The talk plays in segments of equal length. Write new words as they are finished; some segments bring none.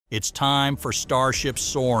It's time for Starship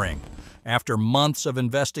soaring. After months of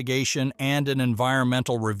investigation and an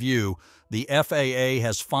environmental review, the FAA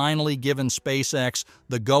has finally given SpaceX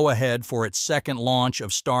the go-ahead for its second launch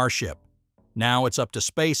of Starship. Now it's up to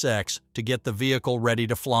SpaceX to get the vehicle ready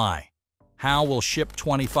to fly. How will Ship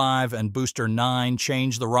 25 and Booster 9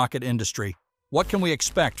 change the rocket industry? What can we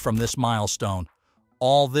expect from this milestone?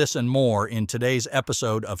 All this and more in today's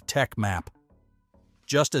episode of Techmap.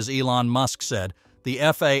 Just as Elon Musk said, the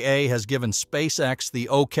FAA has given SpaceX the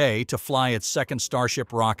okay to fly its second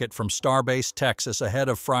Starship rocket from Starbase, Texas ahead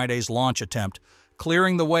of Friday's launch attempt,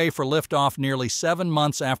 clearing the way for liftoff nearly 7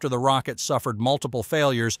 months after the rocket suffered multiple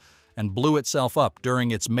failures and blew itself up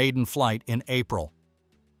during its maiden flight in April.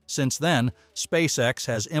 Since then, SpaceX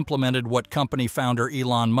has implemented what company founder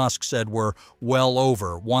Elon Musk said were well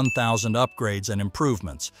over 1,000 upgrades and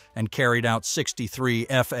improvements, and carried out 63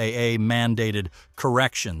 FAA-mandated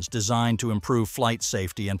corrections designed to improve flight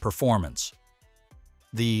safety and performance.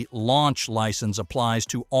 The launch license applies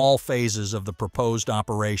to all phases of the proposed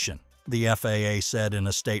operation, the FAA said in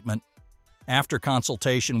a statement. After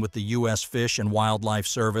consultation with the U.S. Fish and Wildlife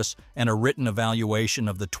Service and a written evaluation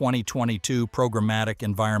of the 2022 Programmatic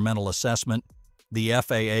Environmental Assessment, the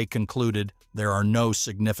FAA concluded there are no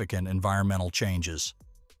significant environmental changes.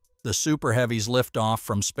 The Super Heavy's liftoff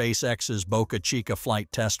from SpaceX's Boca Chica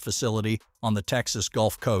flight test facility on the Texas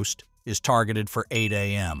Gulf Coast is targeted for 8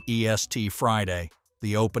 a.m. EST Friday,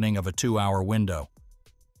 the opening of a 2-hour window.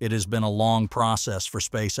 It has been a long process for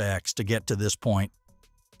SpaceX to get to this point.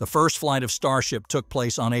 The first flight of Starship took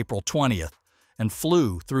place on April 20th and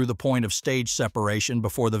flew through the point of stage separation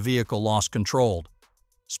before the vehicle lost control.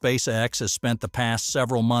 SpaceX has spent the past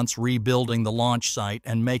several months rebuilding the launch site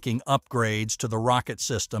and making upgrades to the rocket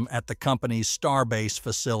system at the company's Starbase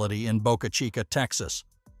facility in Boca Chica, Texas.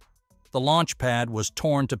 The launch pad was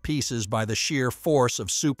torn to pieces by the sheer force of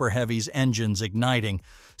Super Heavy's engines igniting,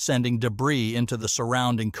 sending debris into the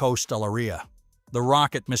surrounding coastal area. The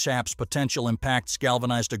rocket mishap's potential impacts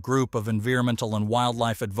galvanized a group of environmental and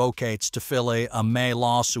wildlife advocates to file a May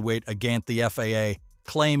lawsuit against the FAA,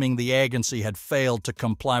 claiming the agency had failed to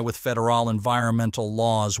comply with federal environmental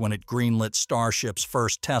laws when it greenlit Starship's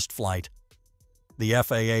first test flight. The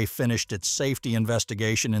FAA finished its safety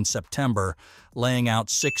investigation in September, laying out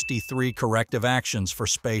 63 corrective actions for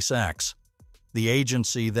SpaceX. The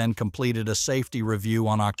agency then completed a safety review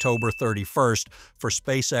on October 31st for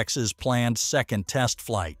SpaceX's planned second test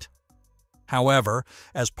flight. However,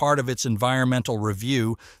 as part of its environmental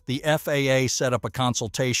review, the FAA set up a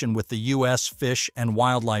consultation with the U.S. Fish and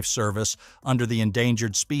Wildlife Service under the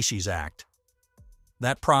Endangered Species Act.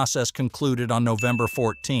 That process concluded on November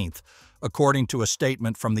 14th, according to a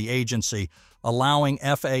statement from the agency, allowing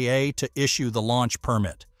FAA to issue the launch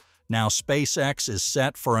permit. Now SpaceX is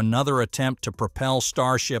set for another attempt to propel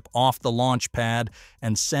Starship off the launch pad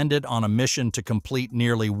and send it on a mission to complete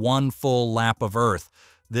nearly one full lap of Earth.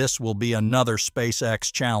 This will be another SpaceX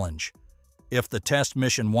challenge. If the test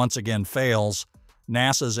mission once again fails,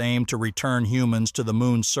 NASA's aim to return humans to the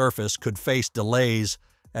moon's surface could face delays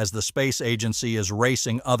as the space agency is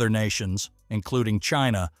racing other nations, including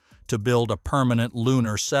China, to build a permanent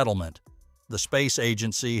lunar settlement. The space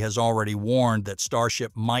agency has already warned that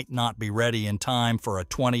Starship might not be ready in time for a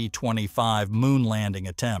 2025 moon landing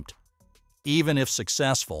attempt. Even if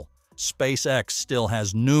successful, SpaceX still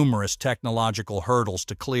has numerous technological hurdles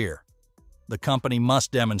to clear. The company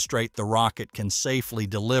must demonstrate the rocket can safely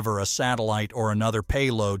deliver a satellite or another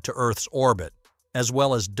payload to Earth's orbit, as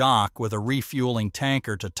well as dock with a refueling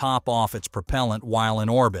tanker to top off its propellant while in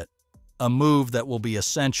orbit, a move that will be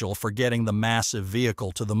essential for getting the massive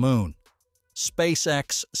vehicle to the moon.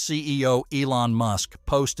 SpaceX CEO Elon Musk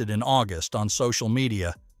posted in August on social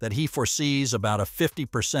media that he foresees about a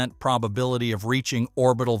 50% probability of reaching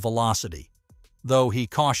orbital velocity, though he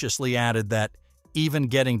cautiously added that even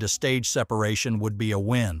getting to stage separation would be a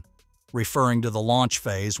win, referring to the launch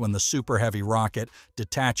phase when the Super Heavy rocket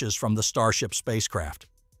detaches from the Starship spacecraft.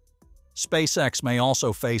 SpaceX may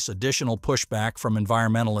also face additional pushback from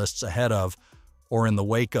environmentalists ahead of, or in the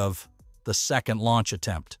wake of, the second launch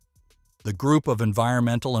attempt. The group of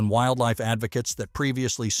environmental and wildlife advocates that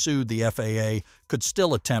previously sued the FAA could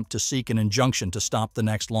still attempt to seek an injunction to stop the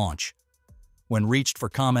next launch. When reached for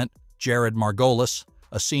comment, Jared Margolis,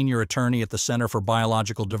 a senior attorney at the Center for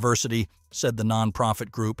Biological Diversity, said the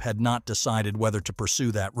nonprofit group had not decided whether to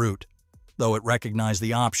pursue that route, though it recognized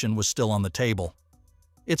the option was still on the table.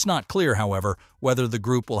 It's not clear, however, whether the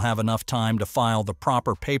group will have enough time to file the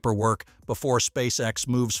proper paperwork before SpaceX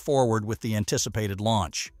moves forward with the anticipated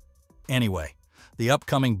launch. Anyway, the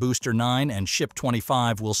upcoming Booster 9 and Ship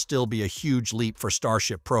 25 will still be a huge leap for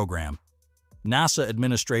Starship program. NASA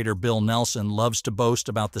Administrator Bill Nelson loves to boast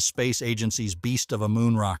about the space agency's beast of a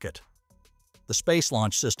moon rocket. The Space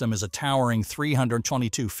Launch System is a towering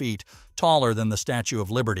 322 feet, taller than the Statue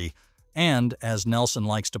of Liberty, and, as Nelson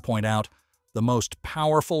likes to point out, the most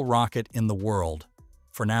powerful rocket in the world,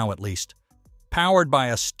 for now at least. Powered by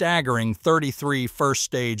a staggering 33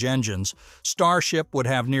 first-stage engines, Starship would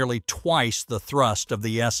have nearly twice the thrust of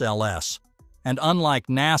the SLS. And unlike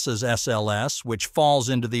NASA's SLS, which falls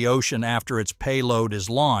into the ocean after its payload is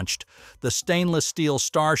launched, the stainless steel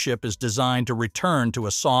Starship is designed to return to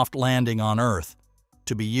a soft landing on Earth,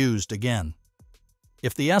 to be used again.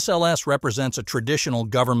 If the SLS represents a traditional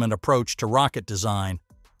government approach to rocket design,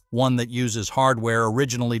 one that uses hardware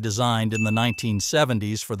originally designed in the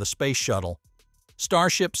 1970s for the Space Shuttle,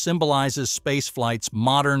 Starship symbolizes spaceflight's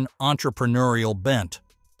modern entrepreneurial bent.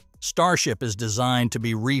 Starship is designed to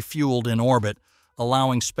be refueled in orbit,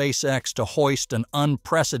 allowing SpaceX to hoist an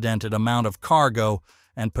unprecedented amount of cargo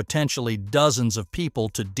and potentially dozens of people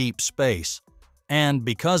to deep space. And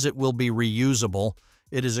because it will be reusable,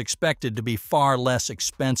 it is expected to be far less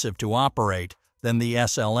expensive to operate than the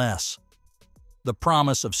SLS. The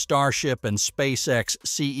promise of Starship and SpaceX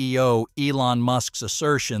CEO Elon Musk's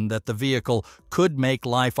assertion that the vehicle could make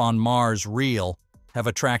life on Mars real have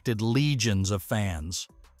attracted legions of fans.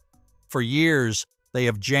 For years, they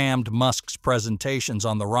have jammed Musk's presentations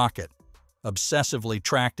on the rocket, obsessively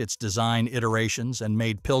tracked its design iterations, and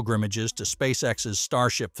made pilgrimages to SpaceX's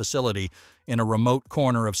Starship facility in a remote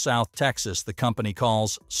corner of South Texas the company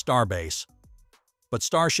calls Starbase. But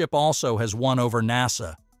Starship also has won over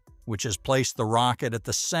NASA, which has placed the rocket at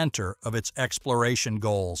the center of its exploration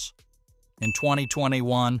goals. In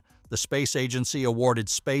 2021, the space agency awarded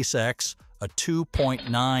SpaceX a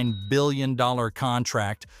 $2.9 billion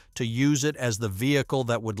contract to use it as the vehicle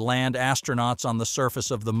that would land astronauts on the surface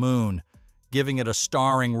of the moon, giving it a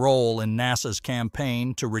starring role in NASA's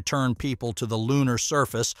campaign to return people to the lunar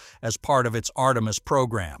surface as part of its Artemis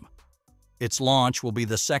program. Its launch will be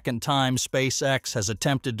the second time SpaceX has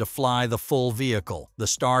attempted to fly the full vehicle, the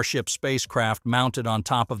Starship spacecraft mounted on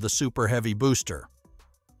top of the Super Heavy booster.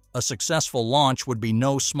 A successful launch would be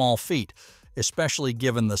no small feat, especially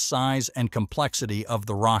given the size and complexity of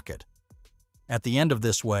the rocket. At the end of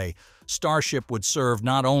this way, Starship would serve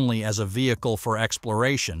not only as a vehicle for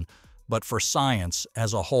exploration, but for science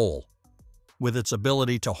as a whole. With its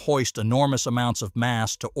ability to hoist enormous amounts of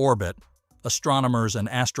mass to orbit, astronomers and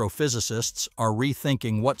astrophysicists are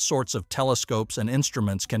rethinking what sorts of telescopes and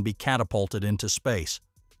instruments can be catapulted into space.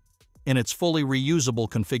 In its fully reusable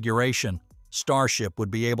configuration, Starship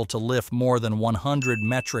would be able to lift more than 100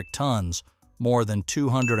 metric tons, more than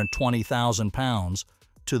 220,000 pounds,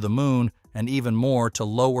 to the Moon and even more to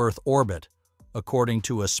low Earth orbit, according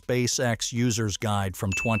to a SpaceX user's guide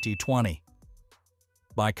from 2020.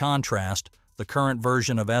 By contrast, the current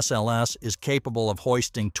version of SLS is capable of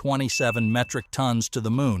hoisting 27 metric tons to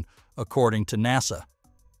the Moon, according to NASA.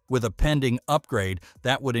 With a pending upgrade,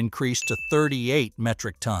 that would increase to 38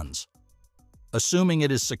 metric tons. Assuming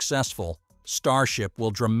it is successful, Starship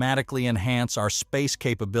will dramatically enhance our space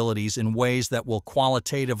capabilities in ways that will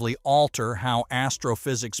qualitatively alter how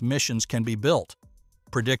astrophysics missions can be built,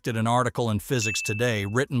 predicted an article in Physics Today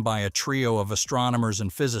written by a trio of astronomers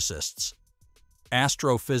and physicists.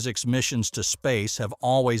 Astrophysics missions to space have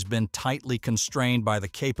always been tightly constrained by the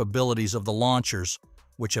capabilities of the launchers,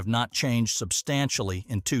 which have not changed substantially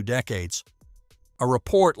in 2 decades. A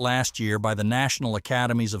report last year by the National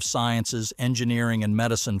Academies of Sciences, Engineering, and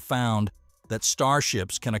Medicine found that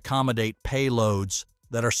Starships can accommodate payloads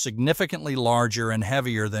that are significantly larger and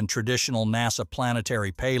heavier than traditional NASA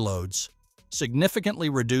planetary payloads, significantly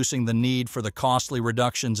reducing the need for the costly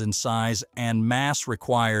reductions in size and mass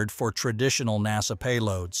required for traditional NASA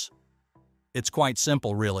payloads. It's quite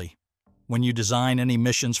simple, really. When you design any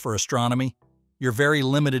missions for astronomy, you're very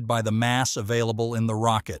limited by the mass available in the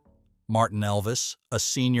rocket. Martin Elvis, a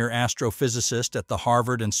senior astrophysicist at the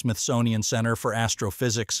Harvard and Smithsonian Center for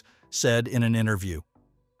Astrophysics, said in an interview.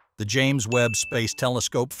 The James Webb Space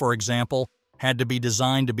Telescope, for example, had to be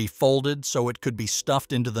designed to be folded so it could be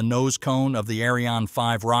stuffed into the nose cone of the Ariane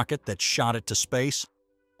 5 rocket that shot it to space.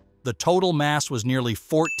 The total mass was nearly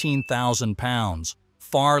 14,000 pounds,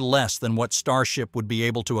 far less than what Starship would be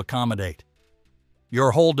able to accommodate.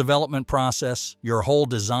 Your whole development process, your whole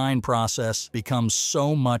design process becomes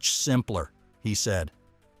so much simpler, he said,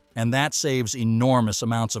 and that saves enormous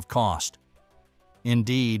amounts of cost.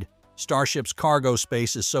 Indeed, Starship's cargo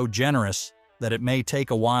space is so generous that it may take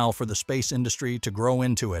a while for the space industry to grow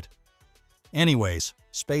into it. Anyways,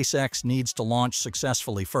 SpaceX needs to launch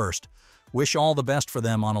successfully first. Wish all the best for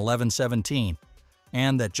them on 11/17.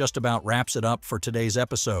 And that just about wraps it up for today's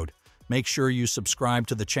episode. Make sure you subscribe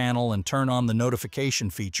to the channel and turn on the notification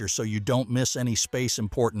feature so you don't miss any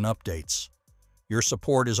space-important updates. Your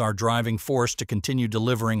support is our driving force to continue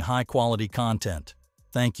delivering high-quality content.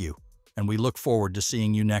 Thank you, and we look forward to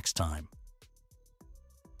seeing you next time.